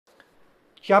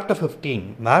Chapter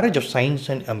 15, Marriage of Science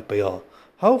and Empire.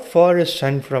 How far is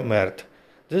Sun from Earth?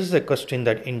 This is a question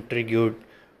that intrigued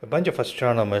a bunch of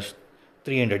astronomers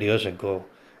 300 years ago.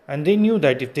 And they knew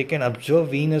that if they can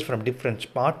observe Venus from different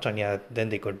spots on Earth, then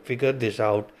they could figure this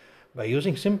out by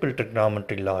using simple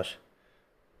trigonometry laws.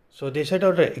 So they set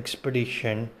out an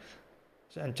expedition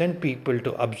and sent people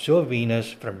to observe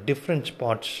Venus from different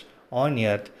spots on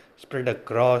Earth spread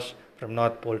across from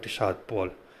North Pole to South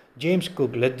Pole. James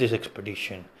Cook led this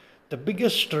expedition. The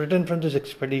biggest return from this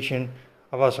expedition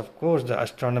was, of course, the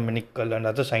astronomical and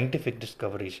other scientific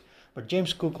discoveries. But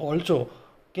James Cook also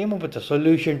came up with a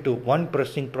solution to one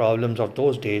pressing problems of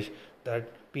those days, that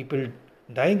people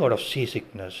dying out of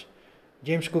seasickness.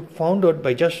 James Cook found out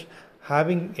by just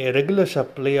having a regular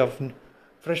supply of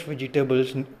fresh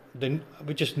vegetables,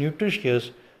 which is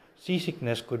nutritious,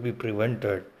 seasickness could be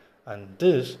prevented. And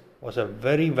this was a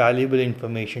very valuable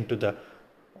information to the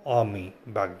army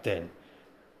back then.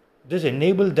 This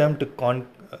enabled them to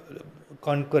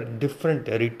conquer different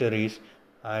territories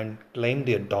and claim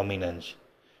their dominance.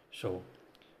 So,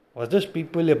 was this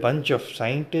people a bunch of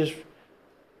scientists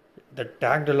that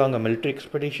tagged along a military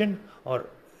expedition, or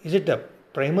is it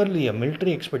primarily a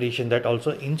military expedition that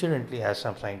also incidentally has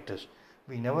some scientists?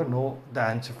 We never know the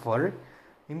answer for it.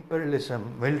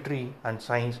 Imperialism, military, and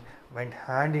science went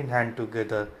hand in hand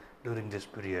together during this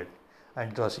period,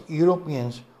 and it was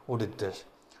Europeans who did this.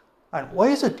 And why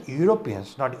is it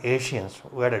Europeans, not Asians,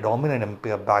 who had a dominant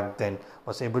empire back then,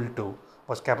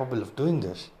 was capable of doing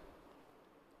this?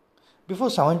 Before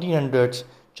 1700s,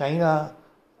 China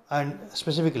and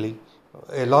specifically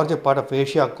a larger part of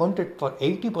Asia accounted for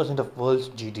 80% of world's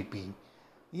GDP.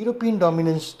 European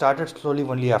dominance started slowly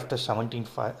only after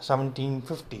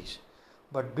 1750s.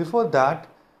 But before that,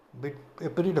 a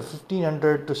period of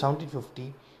 1500 to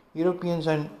 1750, Europeans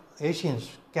and Asians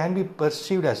can be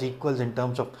perceived as equals in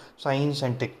terms of science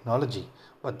and technology.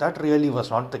 But that really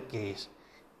was not the case.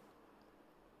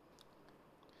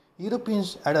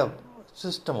 Europeans had a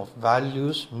system of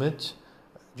values, myths,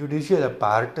 judicial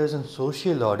apparatus, and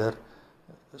social order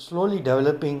slowly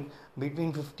developing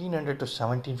between 1500 to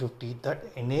 1750 that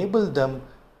enabled them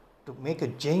to make a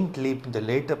giant leap in the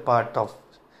later part of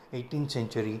 18th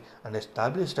century and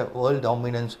established a world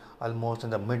dominance almost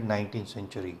in the mid 19th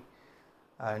century.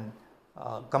 And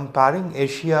comparing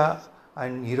Asia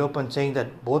and Europe and saying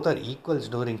that both are equals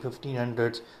during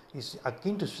 1500s is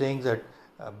akin to saying that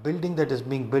a building that is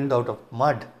being built out of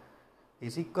mud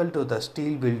is equal to the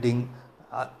steel building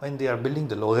when they are building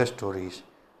the lower stories.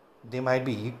 They might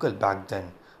be equal back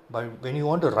then, but when you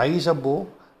want to rise above,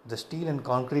 the steel and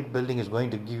concrete building is going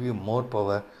to give you more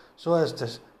power. So as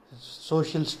the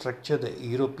social structure the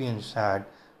Europeans had,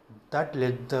 that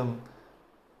led them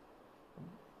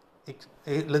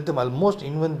almost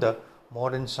invent the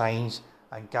modern science,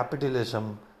 and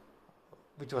capitalism,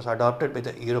 which was adopted by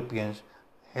the Europeans,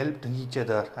 helped each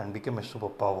other and became a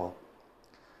superpower.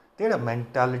 They had a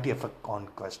mentality of a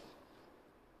conquest.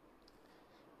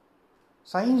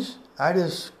 Science had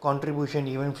its contribution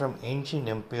even from ancient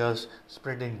empires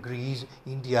spread in Greece,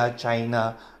 India,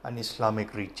 China, and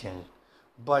Islamic regions.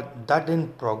 But that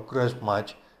didn't progress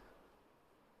much.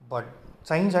 But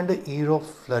science under Europe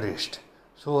flourished.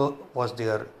 So was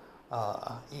their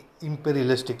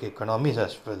imperialistic economies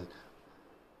as well.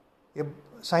 A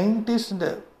scientist and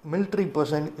a military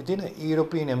person within a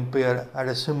European empire had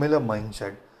a similar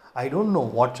mindset. I don't know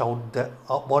what's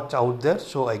out there,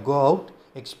 so I go out,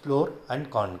 explore,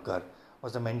 and conquer,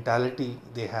 was the mentality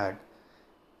they had.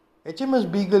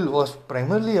 HMS Beagle was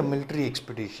primarily a military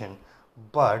expedition,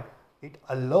 but it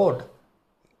allowed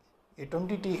a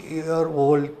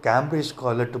 22-year-old Cambridge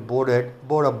scholar to board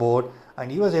aboard,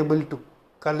 and he was able to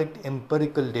collect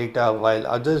empirical data while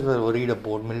others were worried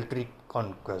about military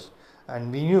conquest.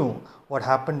 And we knew what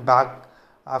happened back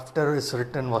after his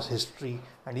return was history,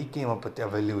 and he came up with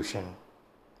evolution.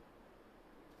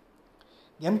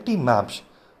 Empty maps.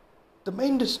 The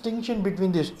main distinction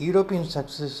between this European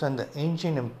success and the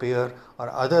ancient empire or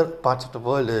other parts of the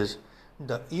world is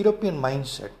the European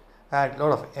mindset had a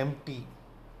lot of empty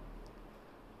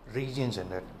regions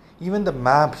in it. Even the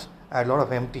maps had a lot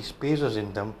of empty spaces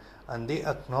in them, and they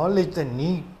acknowledged the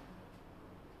need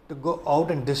to go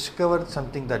out and discover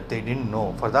something that they didn't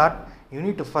know. For that, you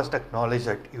need to first acknowledge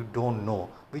that you don't know,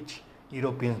 which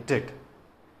Europeans did.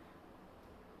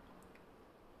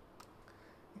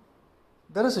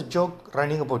 There is a joke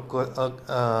running about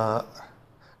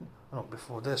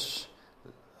before this.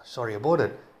 Sorry about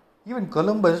it. Even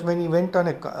Columbus, when he went on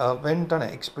an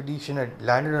expedition and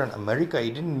landed on America, he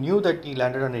didn't knew that he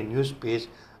landed on a new space.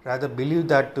 Rather, believed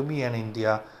that to be an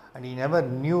India, and he never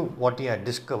knew what he had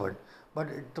discovered. But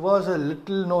it was a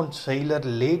little known sailor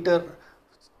later,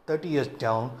 30 years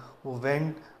down, who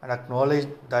went and acknowledged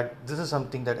that this is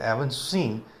something that I haven't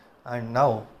seen. And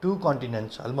now, two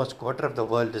continents, almost quarter of the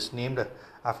world, is named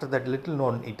after that little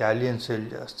known Italian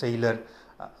sailor,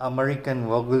 American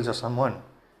Vogels or someone.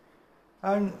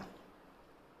 And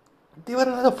they were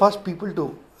one of the first people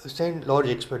to send large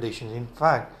expeditions. In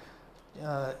fact,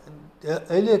 uh, the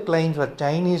earlier claims were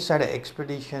Chinese had an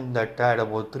expedition that had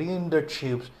about 300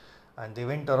 ships and they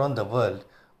went around the world.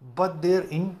 But their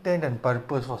intent and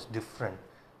purpose was different.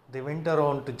 They went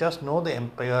around to just know the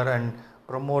empire and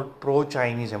promote pro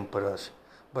Chinese emperors.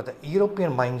 But the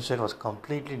European mindset was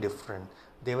completely different.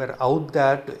 They were out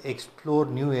there to explore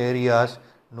new areas,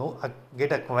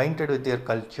 get acquainted with their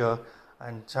culture,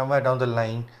 and somewhere down the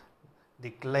line, they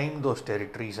claimed those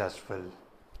territories as well.